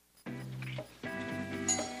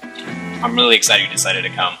I'm really excited you decided to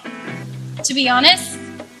come. To be honest,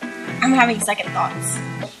 I'm having second thoughts.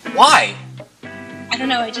 Why? I don't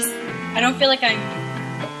know, I don't feel like I'm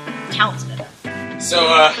talented enough.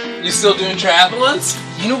 So, you still doing triathlons?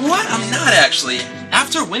 You know what? I'm not actually.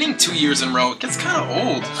 After winning 2 years in a row, it gets kind of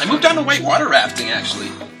old. I moved on to whitewater rafting, actually.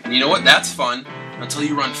 And you know what? That's fun. Until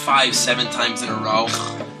you run 5-7 times in a row.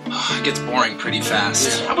 It gets boring pretty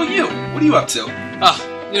fast. How about you? What are you up to?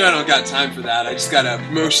 I don't got time for that. I just got a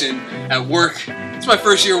promotion at work. It's my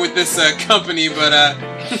first year with this company, but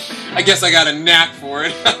I guess I got a knack for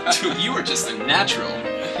it. Dude, you are just a natural.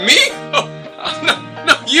 Me? Oh,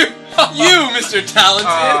 no, you, Mr.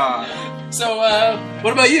 Talented. So,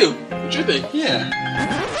 what about you? What's your thing? Yeah.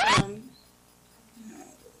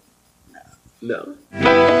 No.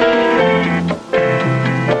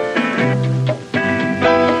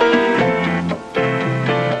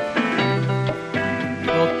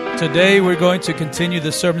 Well, today we're going to continue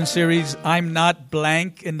the sermon series, I'm Not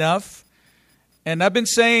Blank Enough. And I've been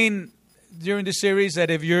saying during the series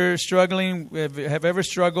that if you're struggling, have ever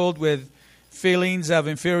struggled with feelings of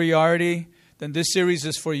inferiority, then this series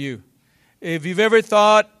is for you. If you've ever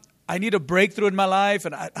thought, I need a breakthrough in my life,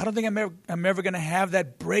 and I don't think I'm ever going to have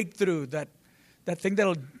that breakthrough, that thing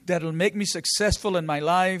that'll make me successful in my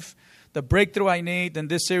life, the breakthrough I need, then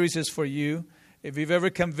this series is for you. If you've ever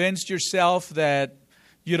convinced yourself that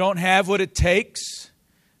you don't have what it takes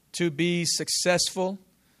to be successful,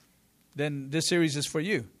 then this series is for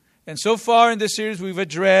you. And so far in this series, we've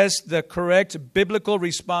addressed the correct biblical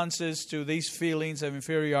responses to these feelings of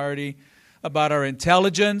inferiority about our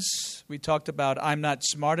intelligence. We talked about I'm not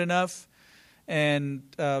smart enough. And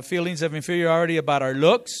feelings of inferiority about our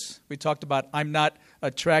looks. We talked about I'm not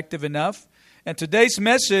attractive enough. And today's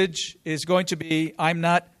message is going to be I'm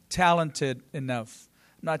not talented enough.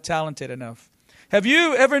 I'm not talented enough. Have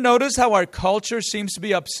you ever noticed how our culture seems to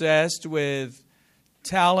be obsessed with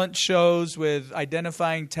talent shows, with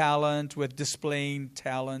identifying talent, with displaying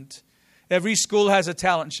talent? Every school has a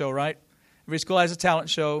talent show, right? Every school has a talent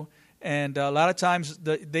show. And a lot of times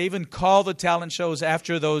they even call the talent shows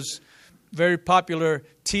after those very popular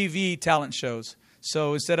TV talent shows.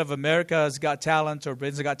 So instead of America's Got Talent or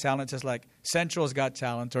Britain's Got Talent, it's like Central's Got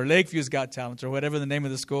Talent or Lakeview's Got Talent or whatever the name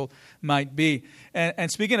of the school might be.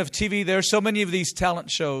 And speaking of TV, there are so many of these talent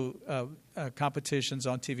show competitions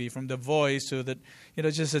on TV, from The Voice to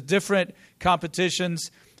just a different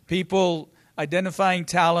competitions, people identifying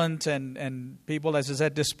talent and people, as I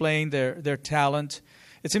said, displaying their talent.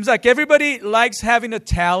 It seems like everybody likes having a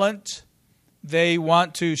talent they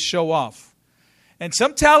want to show off. And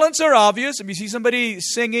some talents are obvious. If you see somebody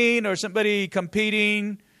singing or somebody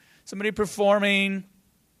competing, somebody performing,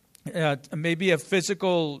 maybe a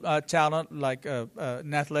physical talent like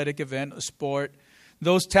an athletic event, a sport,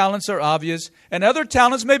 those talents are obvious. And other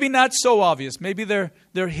talents maybe not so obvious. Maybe they're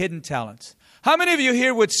hidden talents. How many of you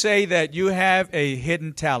here would say that you have a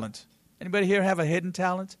hidden talent? Anybody here have a hidden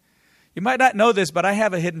talent? You might not know this, but I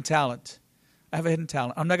have a hidden talent. I have a hidden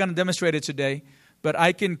talent. I'm not going to demonstrate it today, but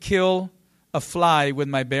I can kill a fly with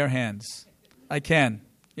my bare hands. I can.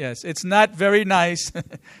 Yes, it's not very nice.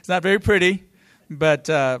 It's not very pretty, but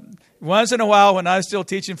once in a while, when I was still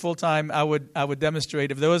teaching full time, I would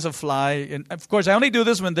demonstrate if there was a fly. And of course, I only do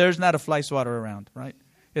this when there's not a fly swatter around. Right?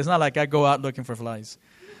 It's not like I go out looking for flies,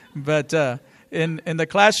 but in the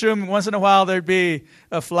classroom, once in a while there'd be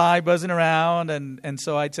a fly buzzing around, and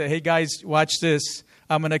so I'd say, "Hey guys, watch this.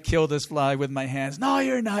 I'm going to kill this fly with my hands." "No,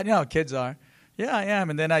 you're not." You know, kids are. "Yeah, I am."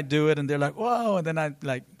 And then I do it, and they're like, "Whoa!" And then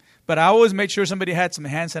but I always make sure somebody had some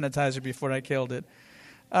hand sanitizer before I killed it.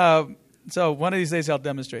 So one of these days I'll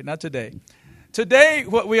demonstrate. Not today. Today,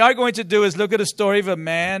 what we are going to do is look at a story of a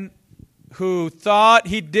man who thought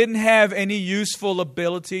he didn't have any useful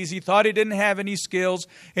abilities. He thought he didn't have any skills,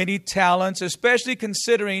 any talents, especially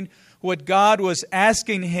considering what God was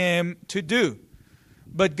asking him to do.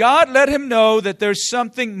 But God let him know that there's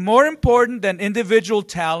something more important than individual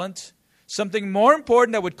talent, something more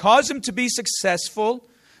important that would cause him to be successful,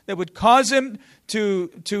 that would cause him to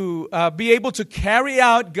be able to carry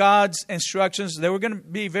out God's instructions. They were going to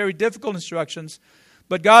be very difficult instructions.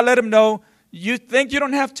 But God let him know, you think you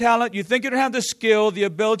don't have talent, you think you don't have the skill, the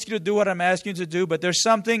ability to do what I'm asking you to do, but there's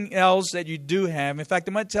something else that you do have. In fact,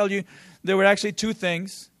 I might tell you there were actually two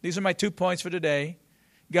things. These are my 2 points for today.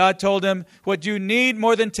 God told him, what you need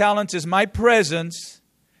more than talent is my presence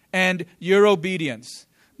and your obedience.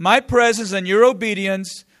 My presence and your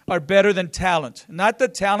obedience are better than talent. Not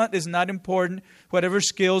that talent is not important. Whatever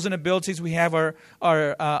skills and abilities we have are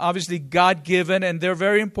obviously God-given, and they're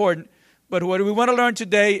very important. But what we want to learn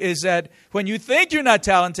today is that when you think you're not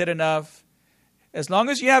talented enough, as long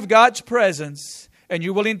as you have God's presence, and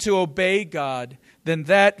you're willing to obey God, then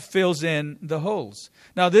that fills in the holes.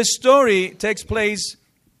 Now, this story takes place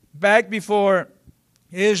back before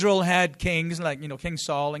Israel had kings like, King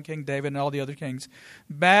Saul and King David and all the other kings.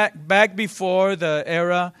 Back before the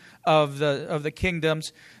era of the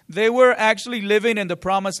kingdoms, they were actually living in the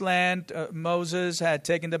promised land. Moses had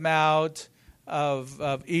taken them out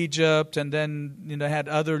of Egypt, and then had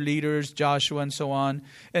other leaders, Joshua and so on.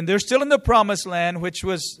 And they're still in the promised land, which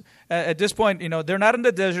was at this point, they're not in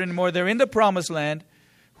the desert anymore. They're in the promised land,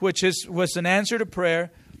 which was an answer to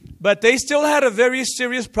prayer. But they still had a very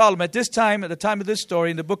serious problem at this time, at the time of this story,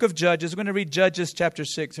 in the book of Judges. We're going to read Judges chapter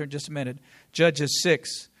 6 here in just a minute. Judges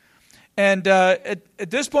 6. And at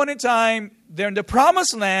this point in time, they're in the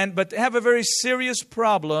promised land, but they have a very serious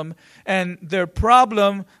problem. And their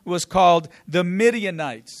problem was called the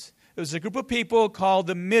Midianites. It was a group of people called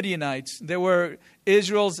the Midianites. They were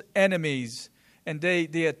Israel's enemies. And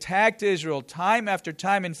they attacked Israel time after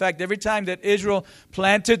time. In fact, every time that Israel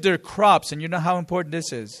planted their crops, and you know how important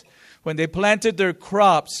this is. When they planted their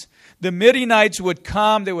crops, the Midianites would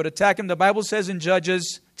come, they would attack them. The Bible says in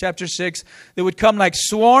Judges chapter 6, they would come like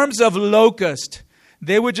swarms of locusts.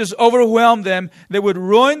 They would just overwhelm them. They would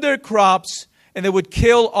ruin their crops, and they would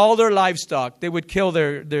kill all their livestock. They would kill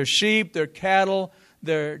their sheep, their cattle,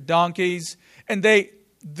 their donkeys. And they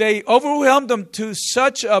overwhelmed them to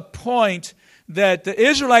such a point that the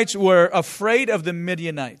Israelites were afraid of the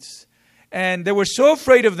Midianites. And they were so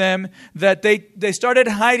afraid of them that they started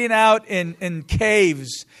hiding out in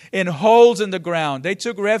caves, in holes in the ground. They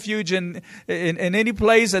took refuge in any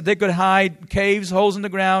place that they could hide, caves, holes in the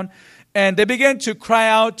ground. And they began to cry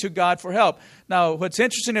out to God for help. Now, what's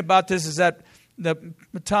interesting about this is that the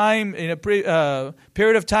time, in a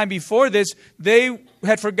period of time before this, they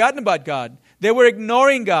had forgotten about God. They were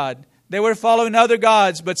ignoring God. They were following other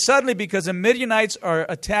gods, but suddenly, because the Midianites are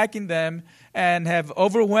attacking them and have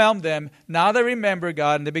overwhelmed them, now they remember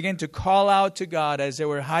God, and they begin to call out to God as they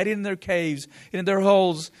were hiding in their caves, in their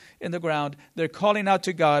holes in the ground. They're calling out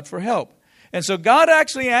to God for help. And so God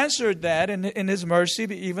actually answered that in His mercy,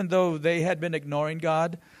 even though they had been ignoring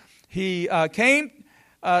God. He came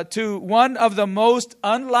to one of the most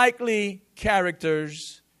unlikely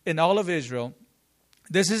characters in all of Israel.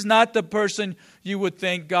 This is not the person you would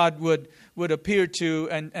think God would appear to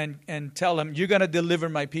and tell him, you're going to deliver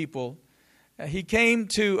my people. He came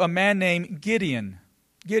to a man named Gideon.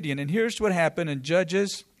 And here's what happened in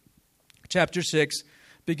Judges chapter 6,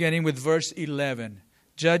 beginning with verse 11.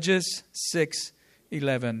 Judges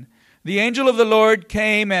 6:11. The angel of the Lord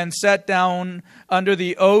came and sat down under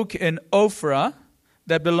the oak in Ophrah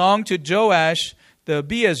that belonged to Joash the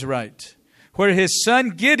Abiezrite, where his son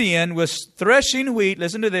Gideon was threshing wheat.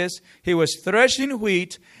 Listen to this. He was threshing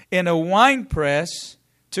wheat in a winepress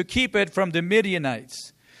to keep it from the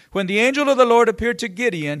Midianites. When the angel of the Lord appeared to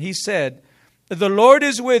Gideon, he said, "The Lord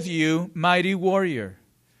is with you, mighty warrior."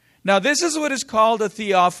 Now, this is what is called a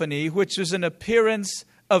theophany, which is an appearance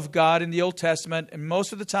of God in the Old Testament. And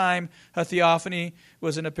most of the time, a theophany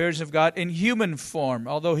was an appearance of God in human form,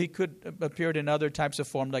 although He could appear in other types of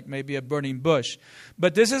form, like maybe a burning bush.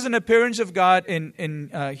 But this is an appearance of God in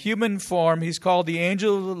human form. He's called the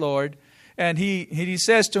angel of the Lord. And he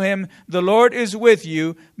says to him, "The Lord is with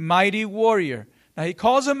you, mighty warrior." Now, he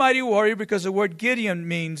calls him mighty warrior because the word Gideon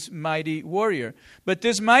means mighty warrior. But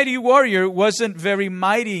this mighty warrior wasn't very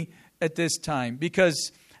mighty at this time,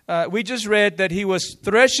 because we just read that he was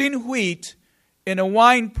threshing wheat in a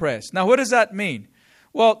wine press. Now, what does that mean?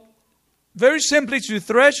 Well, very simply, to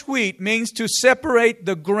thresh wheat means to separate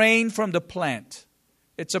the grain from the plant.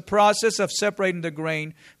 It's a process of separating the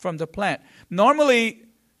grain from the plant. Normally,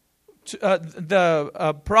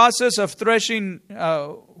 the process of threshing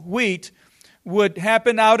wheat would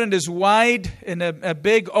happen out in this wide, in a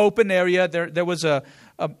big open area. There was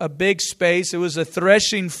a big space. It was a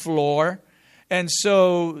threshing floor. And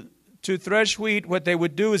so to thresh wheat, what they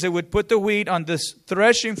would do is they would put the wheat on this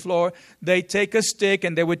threshing floor. They take a stick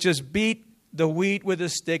and they would just beat the wheat with a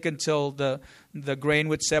stick until the grain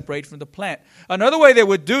would separate from the plant. Another way they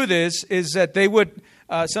would do this is that they would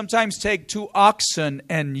sometimes take two oxen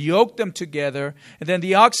and yoke them together. And then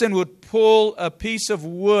the oxen would pull a piece of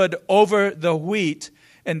wood over the wheat,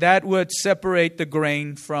 and that would separate the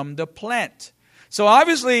grain from the plant. So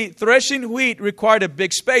obviously, threshing wheat required a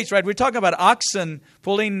big space, right? We're talking about oxen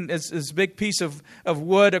pulling this big piece of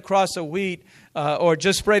wood across a wheat, or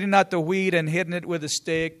just spreading out the wheat and hitting it with a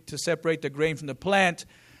stick to separate the grain from the plant.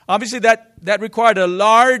 Obviously, that required a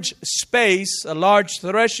large space, a large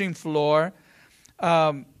threshing floor.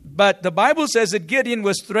 But the Bible says that Gideon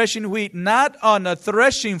was threshing wheat not on a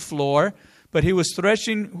threshing floor, but he was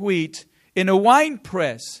threshing wheat in a wine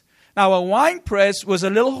press. Now, a wine press was a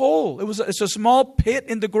little hole. It's a small pit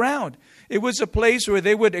in the ground. It was a place where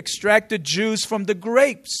they would extract the juice from the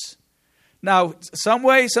grapes. Now,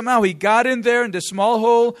 somehow he got in there in the small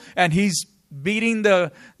hole, and he's beating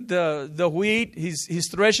the wheat. He's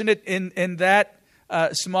threshing it in that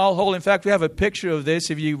small hole. In fact, we have a picture of this.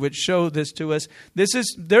 If you would show this to us,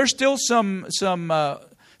 there's still some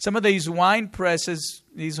of these wine presses,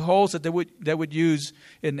 these holes that they would use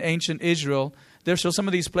in ancient Israel. There's still some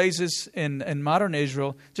of these places in modern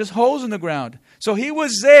Israel, just holes in the ground. So he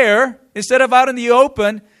was there instead of out in the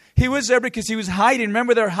open. He was there because he was hiding.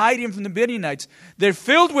 Remember, they're hiding from the Midianites. They're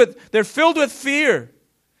filled with fear,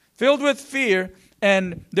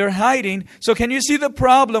 and they're hiding. So can you see the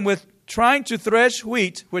problem with trying to thresh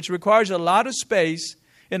wheat, which requires a lot of space,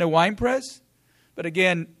 in a wine press? But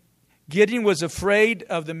again, Gideon was afraid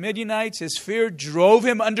of the Midianites. His fear drove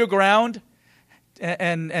him underground,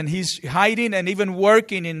 and he's hiding and even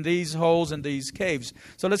working in these holes and these caves.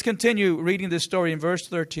 So let's continue reading this story in verse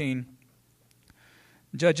 13.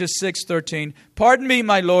 Judges 6:13. "Pardon me,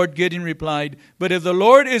 my lord," Gideon replied, "but if the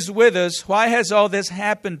Lord is with us, why has all this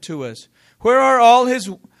happened to us? Where are all his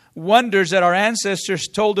wonders that our ancestors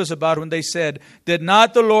told us about when they said, 'Did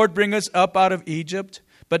not the Lord bring us up out of Egypt?'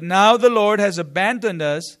 But now the Lord has abandoned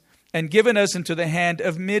us and given us into the hand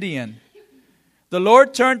of Midian." The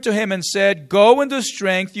Lord turned to him and said, "Go in the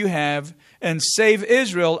strength you have and save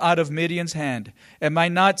Israel out of Midian's hand. Am I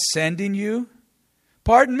not sending you?"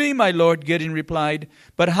 "Pardon me, my lord," Gideon replied,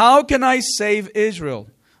 "but how can I save Israel?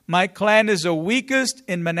 My clan is the weakest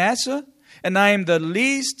in Manasseh, and I am the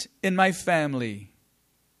least in my family."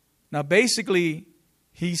 Now, basically,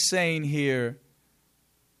 he's saying here,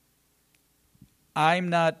 I'm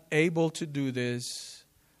not able to do this.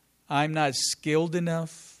 I'm not skilled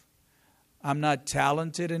enough. I'm not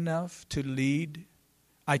talented enough to lead.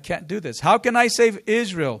 I can't do this. How can I save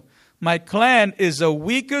Israel? My clan is the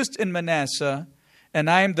weakest in Manasseh, and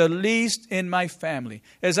I am the least in my family.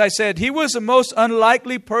 As I said, he was the most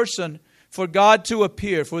unlikely person for God to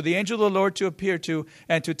appear, for the angel of the Lord to appear to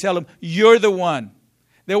and to tell him, "You're the one."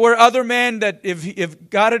 There were other men that if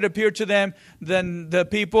God had appeared to them, then the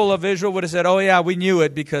people of Israel would have said, "Oh yeah, we knew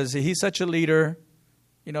it because he's such a leader.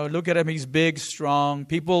 You know, look at him, he's big, strong.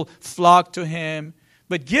 People flock to him."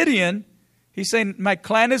 But Gideon, he's saying, my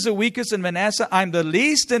clan is the weakest in Manasseh. I'm the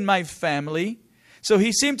least in my family. So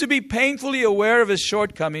he seemed to be painfully aware of his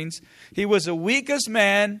shortcomings. He was the weakest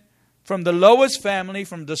man from the lowest family,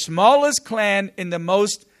 from the smallest clan in the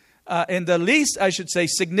least, I should say,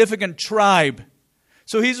 significant tribe.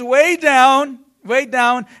 So he's way down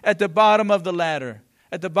at the bottom of the ladder,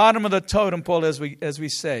 at the bottom of the totem pole, as we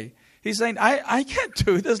say. He's saying, I can't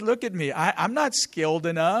do this. Look at me. I'm not skilled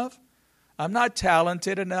enough. I'm not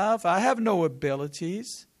talented enough. I have no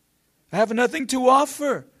abilities. I have nothing to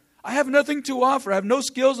offer. I have no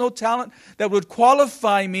skills, no talent that would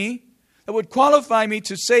qualify me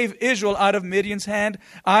to save Israel out of Midian's hand.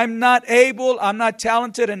 I'm not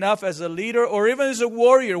talented enough as a leader or even as a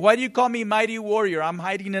warrior. Why do you call me mighty warrior? I'm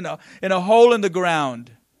hiding in a hole in the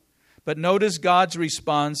ground. But notice God's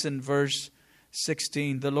response in verse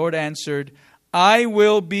 16. The Lord answered, "I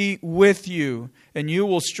will be with you, and you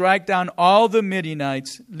will strike down all the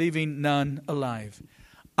Midianites, leaving none alive."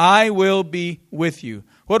 I will be with you.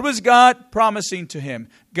 What was God promising to him?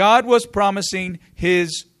 God was promising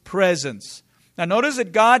his presence. Now notice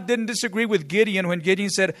that God didn't disagree with Gideon when Gideon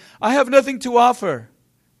said, "I have nothing to offer."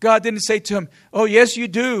 God didn't say to him, "Oh yes you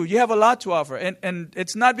do. You have a lot to offer." And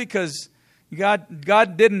it's not because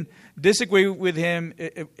God didn't disagree with him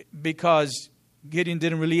because Gideon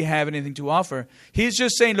didn't really have anything to offer. He's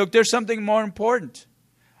just saying, look, there's something more important.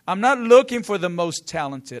 I'm not looking for the most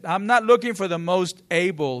talented. I'm not looking for the most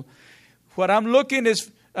able. What I'm looking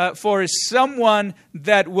for is someone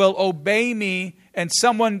that will obey me and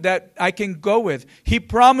someone that I can go with. He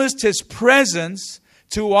promised his presence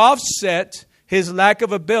to offset his lack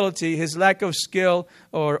of ability, his lack of skill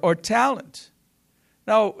or talent.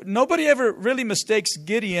 Now, nobody ever really mistakes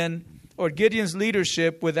Gideon or Gideon's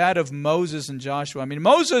leadership with that of Moses and Joshua.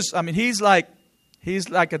 Moses, he's like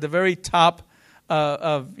at the very top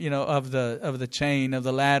of the chain, of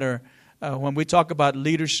the ladder. When we talk about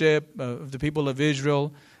leadership of the people of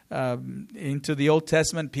Israel into the Old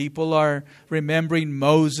Testament, people are remembering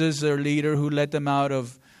Moses, their leader, who led them out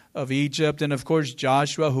of Egypt, and of course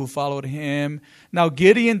Joshua, who followed him. Now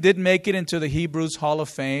Gideon did make it into the Hebrews Hall of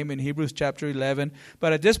Fame in Hebrews chapter 11,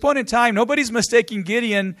 but at this point in time, nobody's mistaking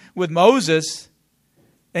Gideon with Moses,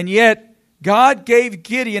 and yet God gave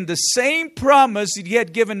Gideon the same promise that he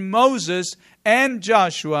had given Moses and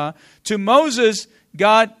Joshua. To Moses,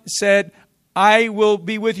 God said, I will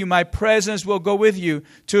be with you. My presence will go with you.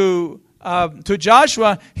 To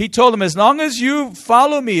Joshua, he told him, as long as you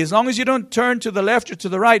follow me, as long as you don't turn to the left or to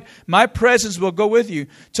the right, my presence will go with you.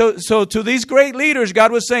 So to these great leaders,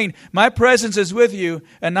 God was saying, my presence is with you.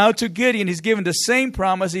 And now to Gideon, he's given the same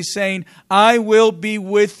promise. He's saying, I will be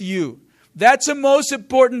with you. That's the most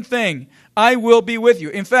important thing. I will be with you.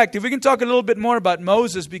 In fact, if we can talk a little bit more about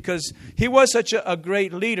Moses, because he was such a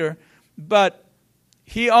great leader, but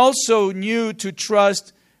he also knew to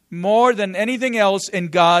trust more than anything else in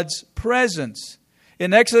God's presence.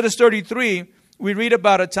 In Exodus 33, we read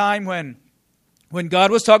about a time when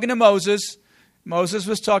God was talking to Moses. Moses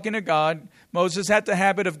was talking to God. Moses had the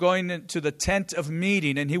habit of going into the tent of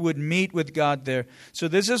meeting, and he would meet with God there. So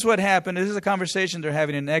this is what happened. This is a conversation they're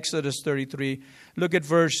having in Exodus 33. Look at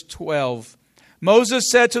verse 12.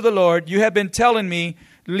 Moses said to the Lord, you have been telling me,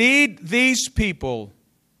 lead these people.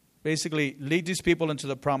 Basically, lead these people into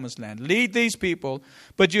the promised land. Lead these people,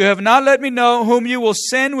 but you have not let me know whom you will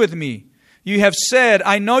send with me. You have said,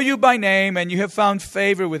 I know you by name, and you have found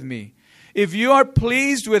favor with me. If you are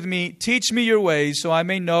pleased with me, teach me your ways so I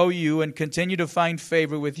may know you and continue to find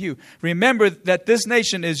favor with you. Remember that this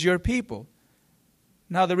nation is your people.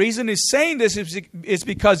 Now, the reason he's saying this is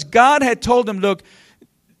because God had told him, look,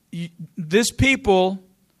 these people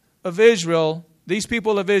of Israel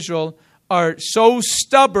are so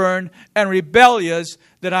stubborn and rebellious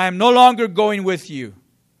that I am no longer going with you.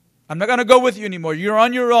 I'm not going to go with you anymore. You're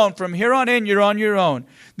on your own. From here on in, you're on your own.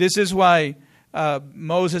 This is why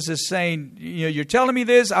Moses is saying, you're telling me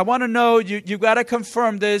this. I want to know. You got to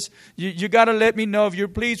confirm this. You got to let me know. If you're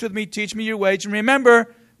pleased with me, teach me your ways. And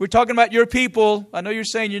remember, we're talking about your people. I know you're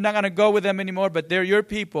saying you're not going to go with them anymore, but they're your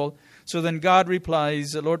people. So then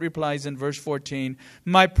the Lord replies in verse 14,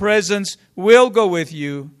 my presence will go with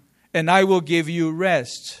you, and I will give you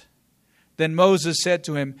rest. Then Moses said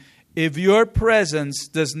to him, if your presence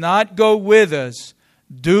does not go with us,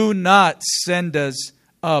 do not send us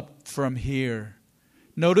up from here.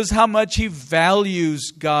 Notice how much he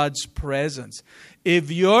values God's presence. If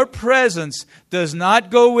your presence does not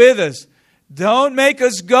go with us, don't make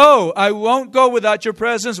us go. I won't go without your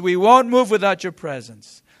presence. We won't move without your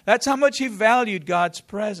presence. That's how much he valued God's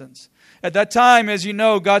presence. At that time, as you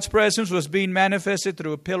know, God's presence was being manifested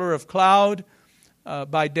through a pillar of cloud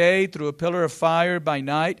by day, through a pillar of fire by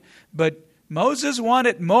night. But Moses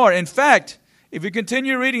wanted more. In fact, if you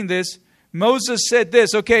continue reading this, Moses said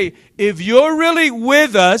this, okay, if you're really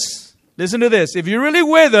with us, listen to this, if you're really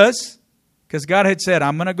with us, because God had said,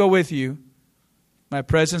 I'm going to go with you, my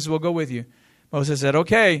presence will go with you. Moses said,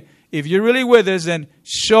 okay, if you're really with us, then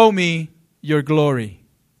show me your glory.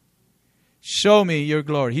 Show me your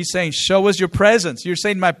glory. He's saying, show us your presence. You're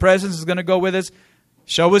saying my presence is going to go with us.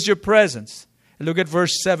 Show us your presence. And look at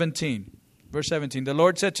verse 17. Verse 17. The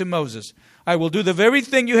Lord said to Moses, I will do the very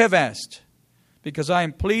thing you have asked, because I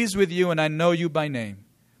am pleased with you and I know you by name.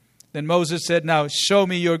 Then Moses said, now show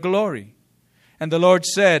me your glory. And the Lord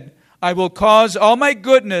said, I will cause all my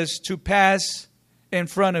goodness to pass in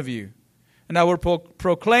front of you, and I will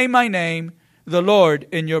proclaim my name, the Lord,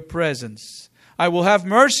 in your presence. I will have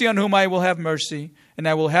mercy on whom I will have mercy, and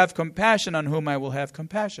I will have compassion on whom I will have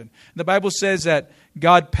compassion. The Bible says that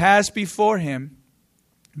God passed before him,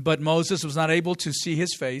 but Moses was not able to see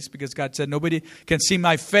his face because God said, nobody can see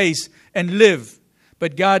my face and live.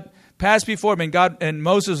 But God passed before him, and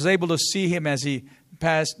Moses was able to see him as he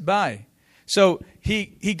passed by. So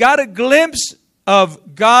he got a glimpse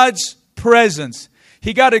of God's presence.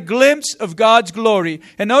 He got a glimpse of God's glory.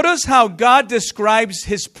 And notice how God describes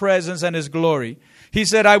his presence and his glory. He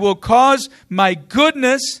said, I will cause my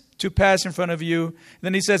goodness to pass in front of you.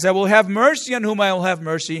 Then he says, I will have mercy on whom I will have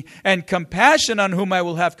mercy, and compassion on whom I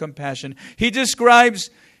will have compassion. He describes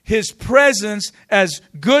his presence as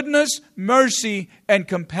goodness, mercy, and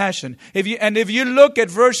compassion. If you look at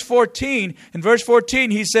verse 14, in verse 14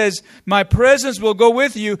 he says, my presence will go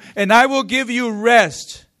with you, and I will give you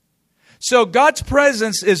rest. So God's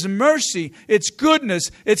presence is mercy, it's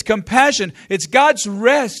goodness, it's compassion, it's God's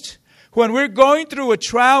rest. When we're going through a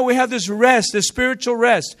trial, we have this rest, this spiritual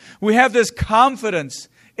rest. We have this confidence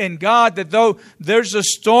in God that though there's a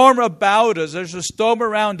storm about us, there's a storm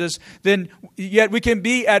around us, then yet we can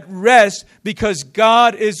be at rest because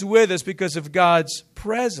God is with us because of God's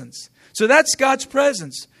presence. So that's God's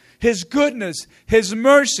presence. His goodness, His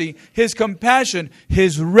mercy, His compassion,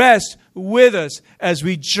 His rest with us as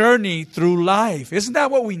we journey through life. Isn't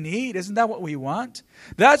that what we need? Isn't that what we want?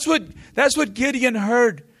 That's what Gideon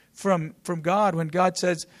heard from God when God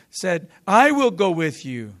said, I will go with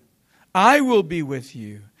you. I will be with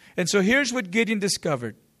you. And so here's what Gideon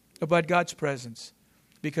discovered about God's presence.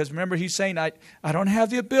 Because remember, he's saying, I don't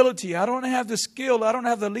have the ability, I don't have the skill, I don't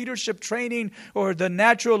have the leadership training or the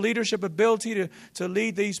natural leadership ability to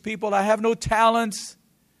lead these people. I have no talents.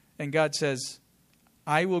 And God says,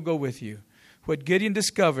 I will go with you. What Gideon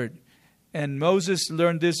discovered, and Moses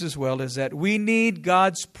learned this as well, is that we need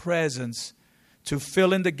God's presence to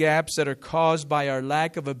fill in the gaps that are caused by our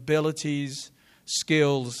lack of abilities,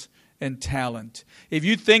 skills, and talent. If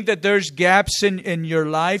you think that there's gaps in your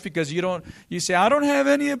life because you say, I don't have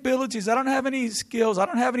any abilities, I don't have any skills, I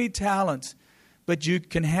don't have any talents. But you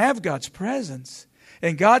can have God's presence.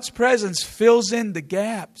 And God's presence fills in the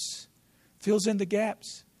gaps. Fills in the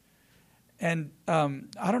gaps. And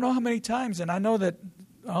I don't know how many times, and I know that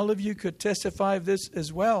all of you could testify of this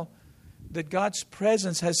as well, that God's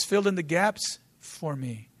presence has filled in the gaps for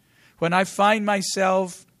me. When I find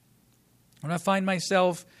myself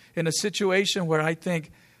in a situation where I think,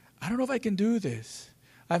 I don't know if I can do this.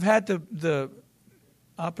 I've had the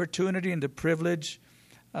opportunity and the privilege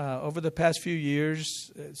over the past few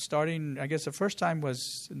years, starting, I guess the first time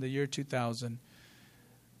was in the year 2000,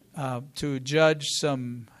 to judge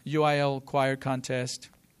some UIL choir contest.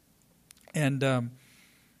 And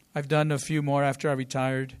I've done a few more after I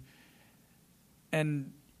retired.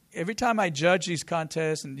 And every time I judge these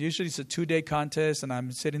contests, and usually it's a 2-day contest, and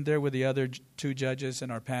I'm sitting there with the other 2 judges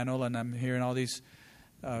in our panel, and I'm hearing all these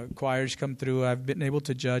choirs come through. I've been able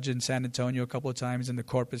to judge in San Antonio a couple of times, in the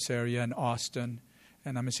Corpus area, in Austin.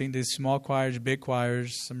 And I'm seeing these small choirs, big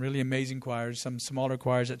choirs, some really amazing choirs, some smaller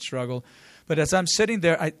choirs that struggle. But as I'm sitting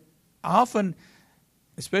there, I often,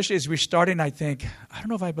 especially as we're starting, I think, I don't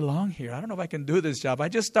know if I belong here. I don't know if I can do this job. I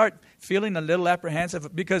just start feeling a little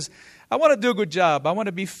apprehensive because I want to do a good job. I want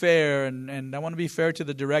to be fair, and I want to be fair to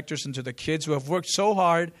the directors and to the kids who have worked so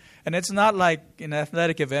hard. And it's not like an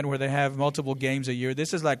athletic event where they have multiple games a year.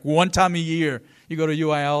 This is like one time a year. You go to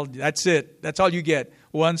UIL, that's it. That's all you get,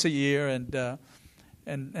 once a year.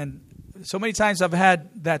 And so many times I've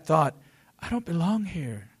had that thought, I don't belong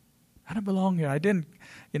here. I don't belong here. I didn't,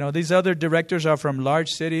 these other directors are from large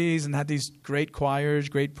cities and had these great choirs,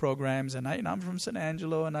 great programs. And I'm from San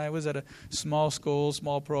Angelo, and I was at a small school,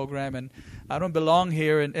 small program, and I don't belong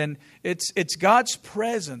here. And it's God's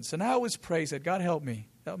presence. And I always pray that God help me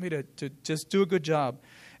to just do a good job.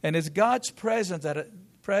 And it's God's presence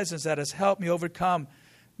that has helped me overcome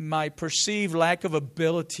my perceived lack of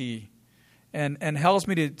ability. And helps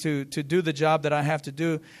me to do the job that I have to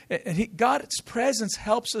do. And God's presence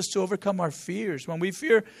helps us to overcome our fears. When we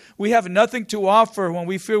fear we have nothing to offer, when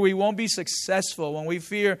we fear we won't be successful, when we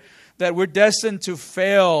fear that we're destined to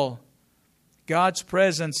fail, God's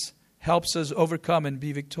presence helps us overcome and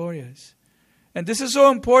be victorious. And this is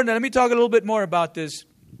so important. Let me talk a little bit more about this,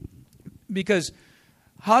 because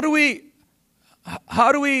how do we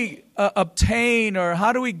obtain, or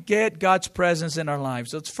how do we get God's presence in our lives?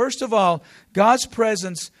 So first of all, God's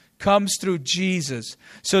presence comes through Jesus.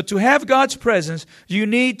 So to have God's presence, you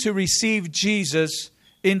need to receive Jesus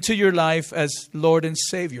into your life as Lord and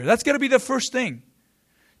Savior. That's got to be the first thing.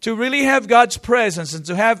 To really have God's presence and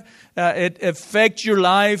to have it affect your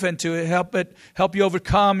life and to help you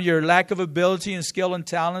overcome your lack of ability and skill and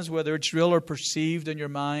talents, whether it's real or perceived in your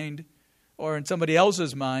mind or in somebody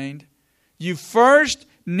else's mind. You first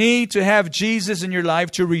need to have Jesus in your life,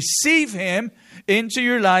 to receive Him into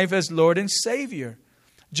your life as Lord and Savior.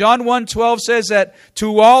 John 1:12 says that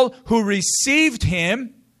to all who received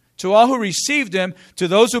Him, to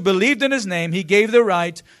those who believed in His name, He gave the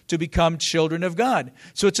right to become children of God.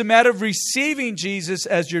 So it's a matter of receiving Jesus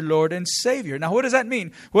as your Lord and Savior. Now, what does that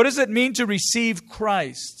mean? What does it mean to receive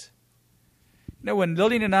Christ? When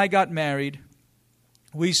Lillian and I got married,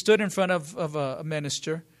 we stood in front of a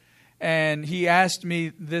minister. And he asked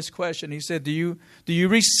me this question. He said, do you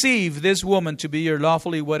receive this woman to be your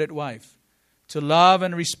lawfully wedded wife? To love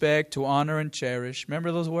and respect, to honor and cherish.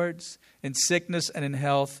 Remember those words? In sickness and in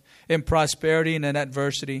health, in prosperity and in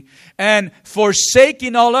adversity. And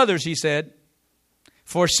forsaking all others, he said.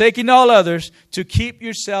 Forsaking all others, to keep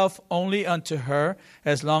yourself only unto her,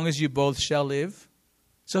 as long as you both shall live.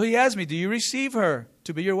 So he asked me, do you receive her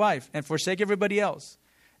to be your wife and forsake everybody else?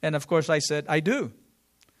 And of course I said, I do.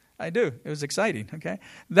 I do. It was exciting. Okay.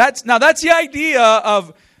 That's the idea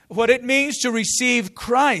of what it means to receive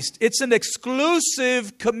Christ. It's an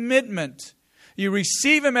exclusive commitment. You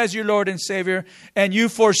receive Him as your Lord and Savior, and you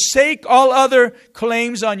forsake all other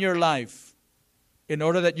claims on your life in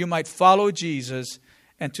order that you might follow Jesus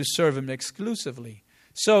and to serve Him exclusively.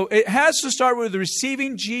 So it has to start with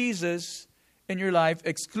receiving Jesus in your life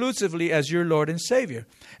exclusively as your Lord and Savior.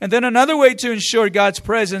 And then another way to ensure God's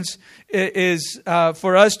presence is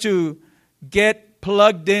for us to get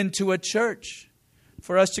plugged into a church.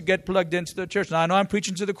 for us to get plugged into the church. Now, I know I'm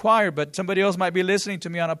preaching to the choir, but somebody else might be listening to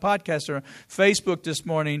me on a podcast or Facebook this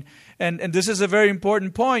morning. And this is a very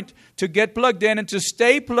important point, to get plugged in and to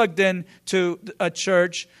stay plugged in to a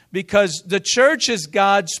church, because the church is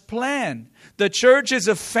God's plan. The church is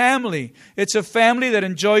a family. It's a family that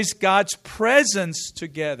enjoys God's presence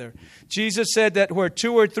together. Jesus said that where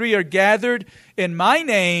 2 or 3 are gathered in my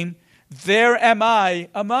name, there am I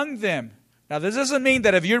among them. Now, this doesn't mean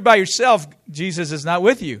that if you're by yourself, Jesus is not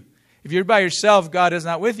with you. If you're by yourself, God is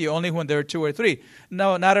not with you, only when there are 2 or 3.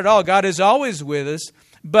 No, not at all. God is always with us.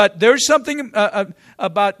 But there's something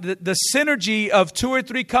about the synergy of 2 or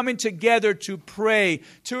 3 coming together to pray,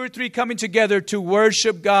 2 or 3 coming together to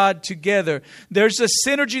worship God together. There's a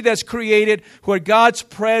synergy that's created where God's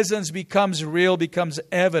presence becomes real, becomes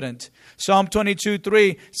evident. Psalm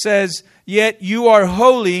 22:3 says, "Yet you are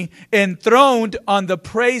holy, enthroned on the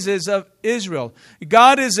praises of Israel."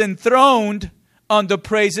 God is enthroned on the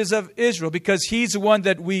praises of Israel, because He's the one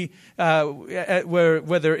that we,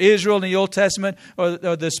 whether Israel in the Old Testament or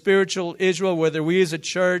the spiritual Israel, whether we as a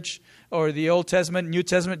church or the Old Testament, New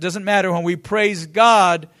Testament, doesn't matter. When we praise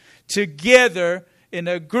God together in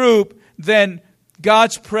a group, then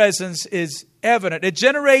God's presence is evident. It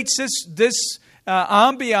generates this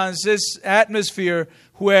ambiance, this atmosphere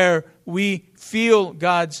where we feel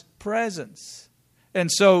God's presence. And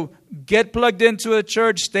so get plugged into a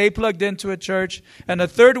church, stay plugged into a church. And a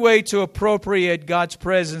third way to appropriate God's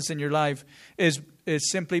presence in your life is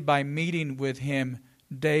simply by meeting with Him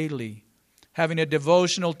daily. Having a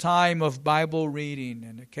devotional time of Bible reading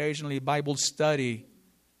and occasionally Bible study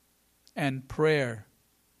and prayer.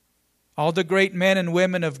 All the great men and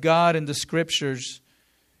women of God in the Scriptures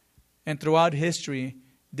and throughout history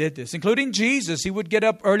did this, including Jesus. He would get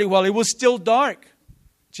up early while it was still dark.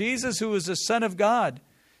 Jesus, who was the Son of God,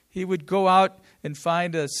 He would go out and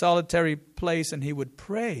find a solitary place and He would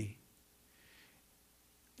pray.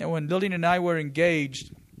 And when Lillian and I were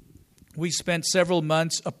engaged, we spent several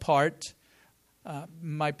months apart.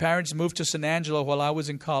 My parents moved to San Angelo while I was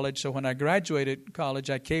in college. So when I graduated college,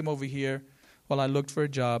 I came over here while I looked for a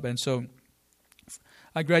job. And so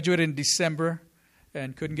I graduated in December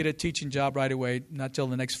and couldn't get a teaching job right away, not till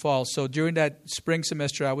the next fall. So during that spring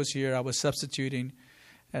semester I was here, I was substituting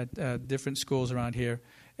at different schools around here.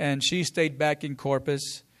 And she stayed back in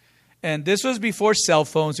Corpus. And this was before cell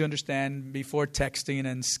phones, you understand, before texting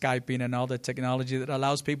and Skyping and all the technology that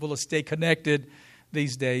allows people to stay connected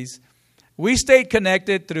these days. We stayed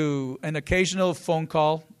connected through an occasional phone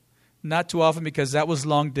call, not too often because that was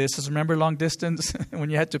long distance. Remember long distance when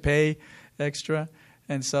you had to pay extra?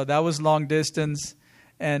 And so that was long distance.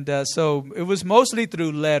 And so it was mostly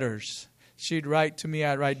through letters. She'd write to me,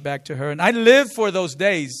 I'd write back to her. And I lived for those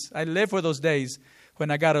days. I lived for those days when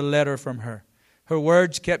I got a letter from her. Her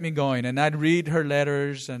words kept me going. And I'd read her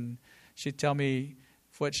letters and she'd tell me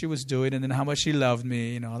what she was doing and then how much she loved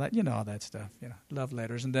me, all that stuff, love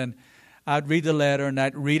letters. And then I'd read the letter and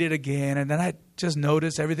I'd read it again. And then I'd just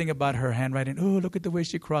notice everything about her handwriting. Oh, look at the way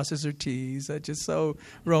she crosses her T's. That's just so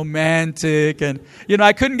romantic. And,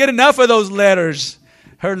 I couldn't get enough of those letters.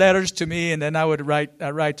 Her letters to me, and then I would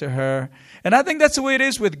write to her. And I think that's the way it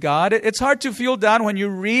is with God. It's hard to feel down when you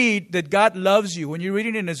read that God loves you, when you're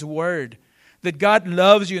reading in His Word, that God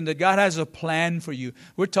loves you and that God has a plan for you.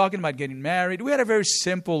 We're talking about getting married. We had a very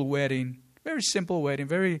simple wedding, very simple.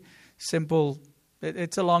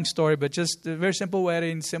 It's a long story, but just a very simple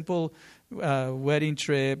wedding, simple wedding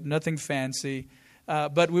trip, nothing fancy.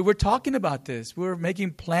 But we were talking about this. We were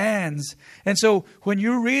making plans. And so when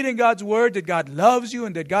you're reading God's Word that God loves you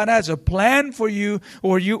and that God has a plan for you,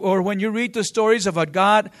 or when you read the stories of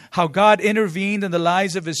how God intervened in the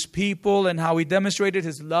lives of His people and how He demonstrated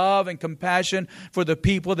His love and compassion for the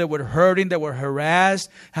people that were hurting, that were harassed,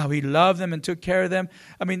 how He loved them and took care of them.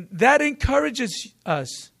 I mean, that encourages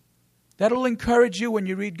us. That'll encourage you when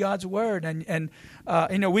you read God's Word. And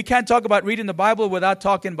we can't talk about reading the Bible without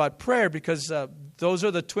talking about prayer, because those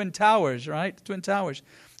are the twin towers, right? The twin towers.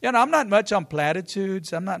 I'm not much on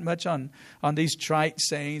platitudes. I'm not much on these trite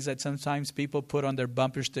sayings that sometimes people put on their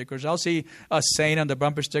bumper stickers. I'll see a saying on the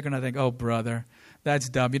bumper sticker and I think, oh, brother, that's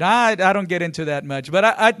dumb. I don't get into that much.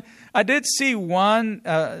 But I did see one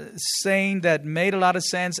saying that made a lot of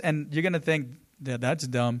sense, and you're going to think, yeah, that's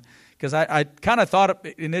dumb. Because I kind of thought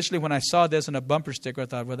initially when I saw this on a bumper sticker, I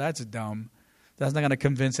thought, well, that's dumb. That's not going to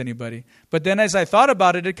convince anybody. But then as I thought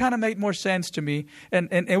about it, it kind of made more sense to me. And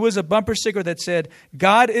it was a bumper sticker that said,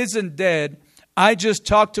 God isn't dead. I just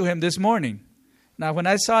talked to Him this morning. Now, when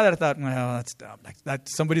I saw that, I thought, well, that's dumb. Like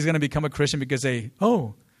somebody's going to become a Christian because I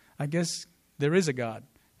guess there is a God.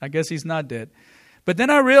 I guess He's not dead. But then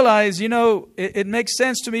I realized, it makes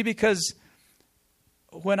sense to me because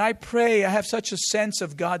when I pray, I have such a sense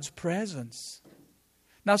of God's presence.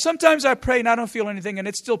 Now, sometimes I pray and I don't feel anything, and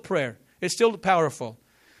it's still prayer. It's still powerful.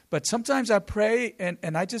 But sometimes I pray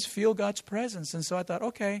and I just feel God's presence. And so I thought,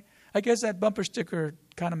 okay, I guess that bumper sticker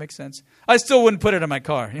kind of makes sense. I still wouldn't put it in my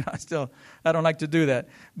car. I don't like to do that.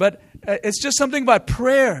 But it's just something about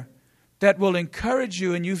prayer that will encourage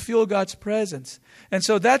you and you feel God's presence. And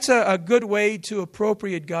so that's a good way to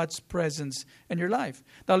appropriate God's presence in your life.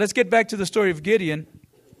 Now let's get back to the story of Gideon.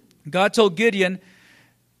 God told Gideon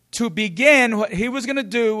to begin, what he was going to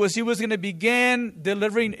do was he was going to begin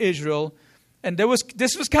delivering Israel. And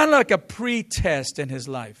this was kind of like a pre-test in his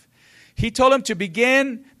life. He told him to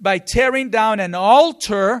begin by tearing down an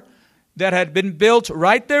altar that had been built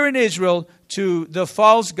right there in Israel to the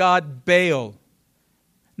false god Baal.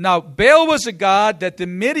 Now, Baal was a god that the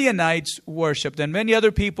Midianites worshipped, and many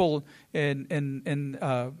other people in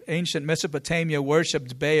ancient Mesopotamia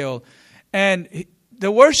worshipped Baal. And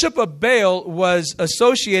the worship of Baal was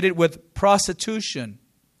associated with prostitution.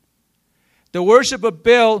 The worship of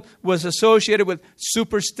Baal was associated with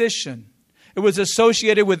superstition. It was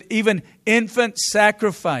associated with even infant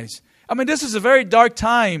sacrifice. I mean, this is a very dark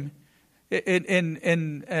time in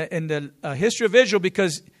the history of Israel,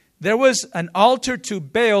 because there was an altar to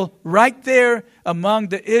Baal right there among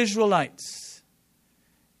the Israelites.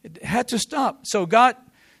 It had to stop. So God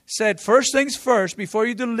said, first things first, before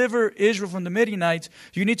you deliver Israel from the Midianites,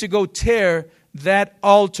 you need to go tear that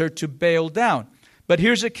altar to Baal down. But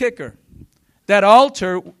here's a kicker. That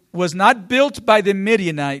altar was not built by the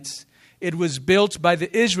Midianites. It was built by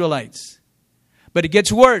the Israelites. But it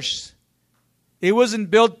gets worse. It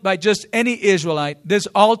wasn't built by just any Israelite. This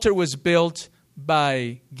altar was built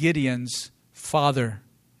by Gideon's father.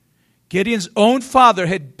 Gideon's own father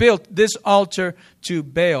had built this altar to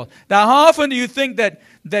Baal. Now, how often do you think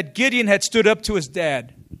that Gideon had stood up to his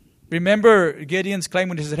dad? Remember Gideon's claim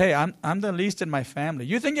when he said, hey, I'm the least in my family.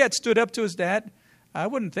 You think he had stood up to his dad? I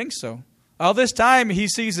wouldn't think so. All this time he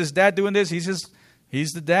sees his dad doing this.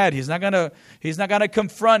 He's the dad. He's not gonna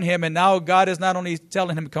confront him. And now God is not only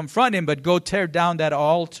telling him to confront him, but go tear down that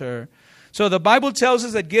altar. So the Bible tells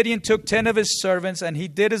us that Gideon took 10 of his servants and he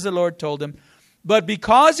did as the Lord told him. But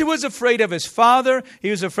because he was afraid of his father, he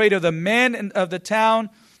was afraid of the men of the town,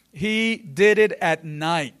 he did it at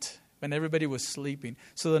night when everybody was sleeping.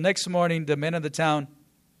 So the next morning, the men of the town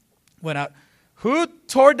went out. Who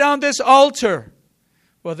tore down this altar?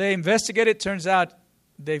 Well, they investigated. Turns out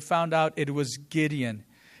they found out it was Gideon.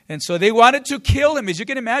 And so they wanted to kill him. As you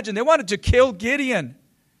can imagine, they wanted to kill Gideon.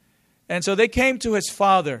 And so they came to his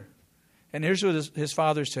father. And here's what his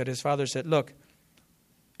father said. His father said, look,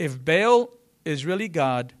 if Baal is really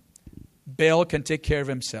God, Baal can take care of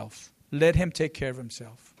himself. Let him take care of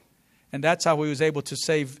himself. And that's how he was able to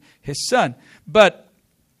save his son. But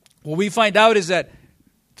what we find out is that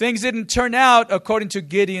things didn't turn out according to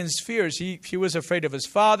Gideon's fears. He was afraid of his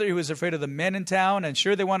father. He was afraid of the men in town. And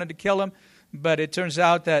sure, they wanted to kill him. But it turns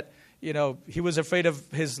out that, he was afraid of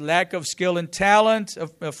his lack of skill and talent.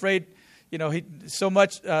 Afraid,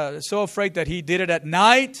 so afraid that he did it at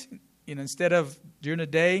night, instead of during the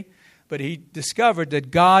day. But he discovered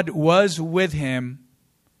that God was with him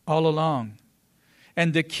all along.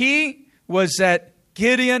 And the key was that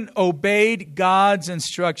Gideon obeyed God's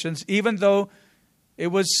instructions, even though it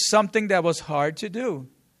was something that was hard to do.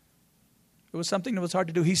 It was something that was hard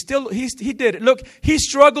to do. He did it. Look, he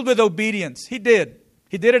struggled with obedience. He did.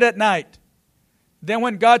 He did it at night. Then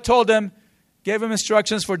when God told him, gave him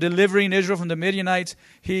instructions for delivering Israel from the Midianites,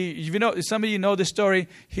 some of you know the story.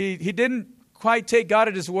 He didn't quite take God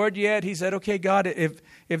at his word yet. He said, okay, God, if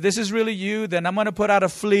this is really you, then I'm going to put out a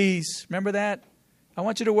fleece. Remember that? I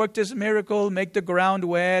want you to work this miracle, make the ground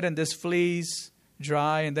wet and this fleece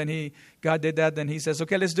dry. And then God did that. Then he says,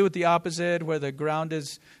 okay, let's do it the opposite, where the ground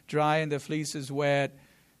is dry and the fleece is wet.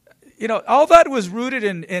 All that was rooted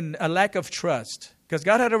in a lack of trust, because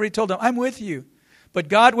God had already told him, I'm with you. But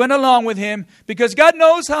God went along with him because God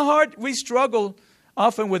knows how hard we struggle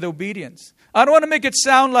often with obedience. I don't want to make it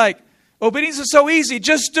sound like obedience is so easy.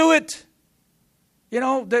 Just do it.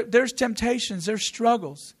 There's temptations. There's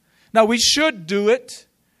struggles. Now, we should do it.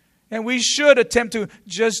 And we should attempt to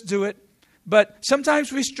just do it. But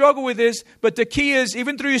sometimes we struggle with this. But the key is,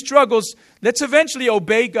 even through your struggles, let's eventually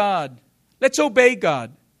obey God. Let's obey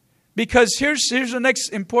God. Because here's the next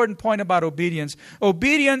important point about obedience.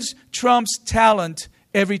 Obedience trumps talent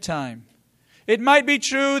every time. It might be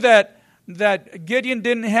true that Gideon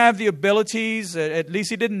didn't have the abilities, at least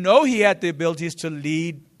he didn't know he had the abilities to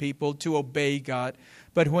lead people to obey God.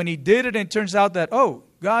 But when he did it, it turns out that, oh,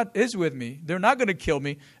 God is with me. They're not going to kill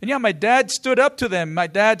me. And my dad stood up to them. My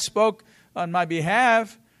dad spoke on my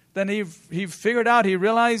behalf. then he figured out, he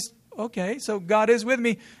realized, okay, so God is with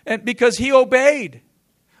me. And because he obeyed.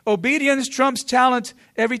 Obedience trumps talent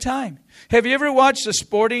every time. Have you ever watched a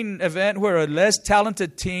sporting event where a less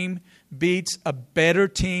talented team beats a better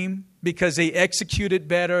team because they executed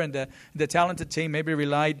better, and the talented team maybe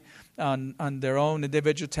relied on their own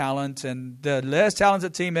individual talent, and the less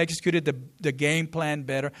talented team executed the game plan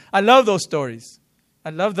better? I love those stories. I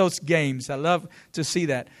love those games. I love to see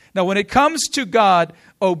that. Now, when it comes to God,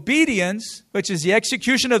 obedience, which is the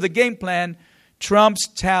execution of the game plan, trumps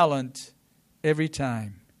talent every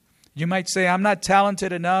time. You might say, I'm not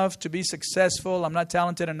talented enough to be successful. I'm not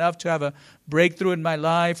talented enough to have a breakthrough in my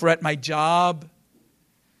life or at my job.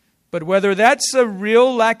 But whether that's a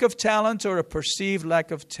real lack of talent or a perceived lack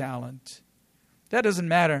of talent, that doesn't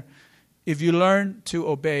matter if you learn to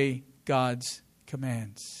obey God's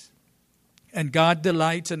commands. And God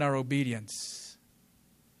delights in our obedience.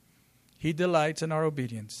 He delights in our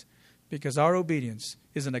obedience because our obedience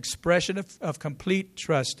is an expression of complete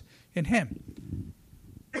trust in Him.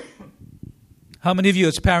 How many of you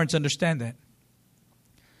as parents understand that?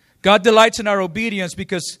 God delights in our obedience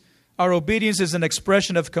because our obedience is an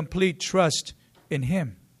expression of complete trust in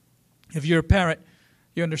Him. If you're a parent,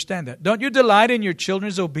 you understand that. Don't you delight in your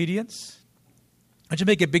children's obedience? Don't you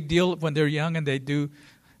make a big deal when they're young and they do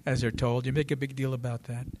as they're told? You make a big deal about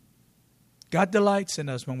that. God delights in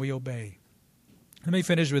us when we obey. Let me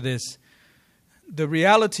finish with this. The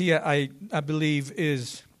reality, I believe,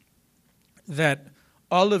 is that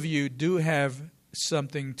all of you do have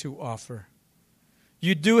something to offer.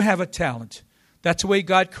 You do have a talent. That's the way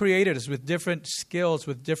God created us, with different skills,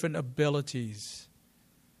 with different abilities.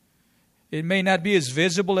 It may not be as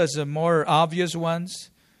visible as the more obvious ones,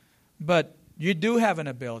 but you do have an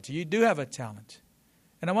ability. You do have a talent.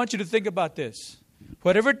 And I want you to think about this.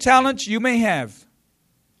 Whatever talent you may have,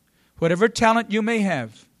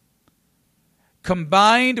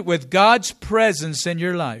 combined with God's presence in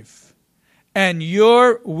your life, and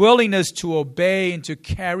your willingness to obey and to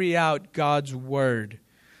carry out God's word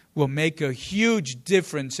will make a huge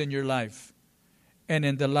difference in your life and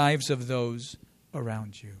in the lives of those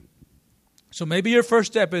around you. So maybe your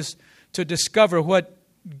first step is to discover what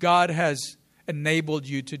God has enabled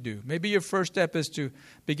you to do. Maybe your first step is to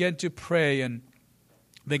begin to pray and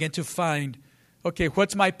begin to find, okay,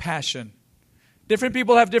 what's my passion? Different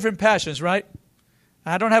people have different passions, right?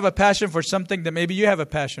 I don't have a passion for something that maybe you have a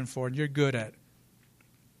passion for and you're good at.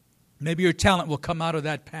 Maybe your talent will come out of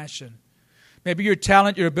that passion. Maybe your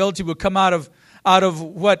talent, your ability will come out of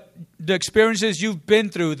what the experiences you've been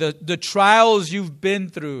through, the trials you've been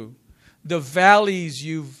through, the valleys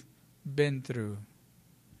you've been through.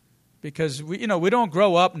 Because we don't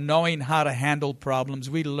grow up knowing how to handle problems.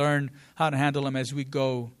 We learn how to handle them as we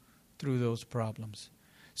go through those problems.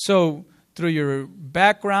 So through your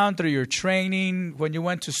background, through your training, when you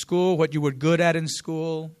went to school, what you were good at in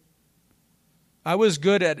school. I was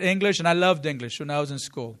good at English, and I loved English when I was in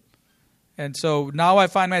school. And so now I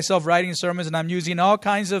find myself writing sermons, and I'm using all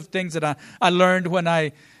kinds of things that I learned when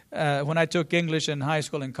I took English in high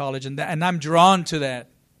school and college, and I'm drawn to that.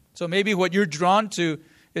 So maybe what you're drawn to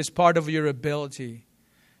is part of your ability.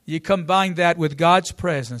 You combine that with God's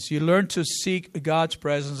presence. You learn to seek God's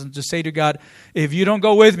presence and to say to God, if you don't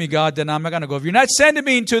go with me, God, then I'm not going to go. If you're not sending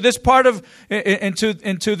me into this part of,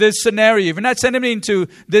 into this scenario, if you're not sending me into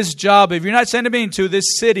this job, if you're not sending me into this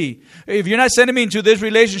city, if you're not sending me into this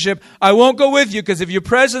relationship, I won't go with you, because if your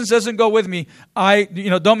presence doesn't go with me,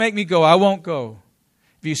 don't make me go. I won't go.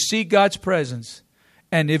 If you seek God's presence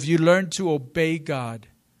and if you learn to obey God,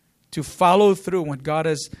 to follow through what God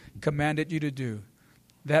has commanded you to do,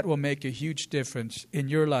 that will make a huge difference in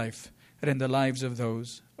your life and in the lives of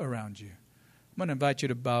those around you. I'm going to invite you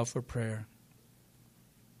to bow for prayer.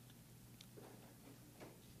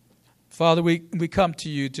 Father, we come to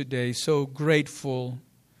you today so grateful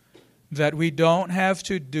that we don't have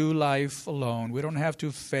to do life alone. We don't have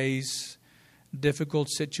to face difficult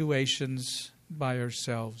situations by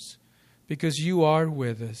ourselves, because you are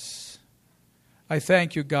with us. I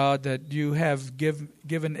thank you, God, that you have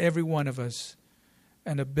given every one of us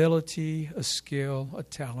an ability, a skill, a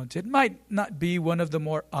talent. It might not be one of the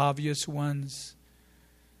more obvious ones.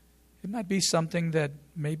 It might be something that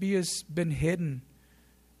maybe has been hidden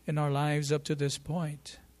in our lives up to this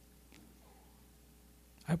point.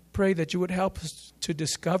 I pray that you would help us to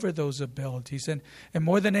discover those abilities, and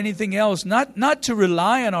more than anything else, not to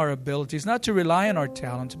rely on our abilities, not to rely on our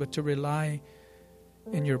talents, but to rely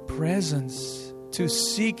in your presence, to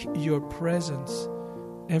seek your presence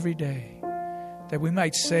every day. That we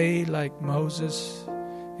might say, like Moses,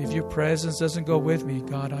 if your presence doesn't go with me,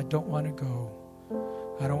 God, I don't want to go.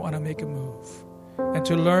 I don't want to make a move. and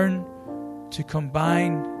to learn to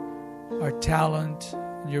combine our talent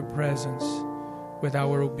and your presence with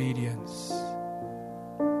our obedience.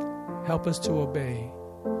 Help us to obey.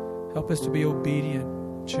 Help us to be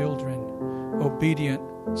obedient children, obedient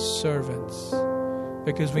servants,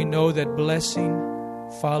 because we know that blessing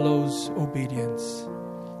follows obedience.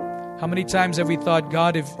 How many times have we thought,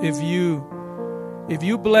 God, if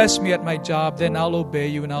you bless me at my job, then I'll obey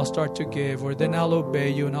you and I'll start to give, or then I'll obey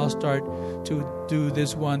you and I'll start to do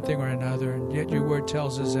this one thing or another. And yet your word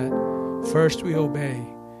tells us that first we obey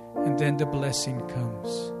and then the blessing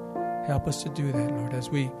comes. Help us to do that, Lord, as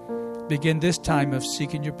we begin this time of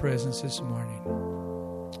seeking your presence this morning.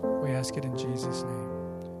 We ask it in Jesus' name.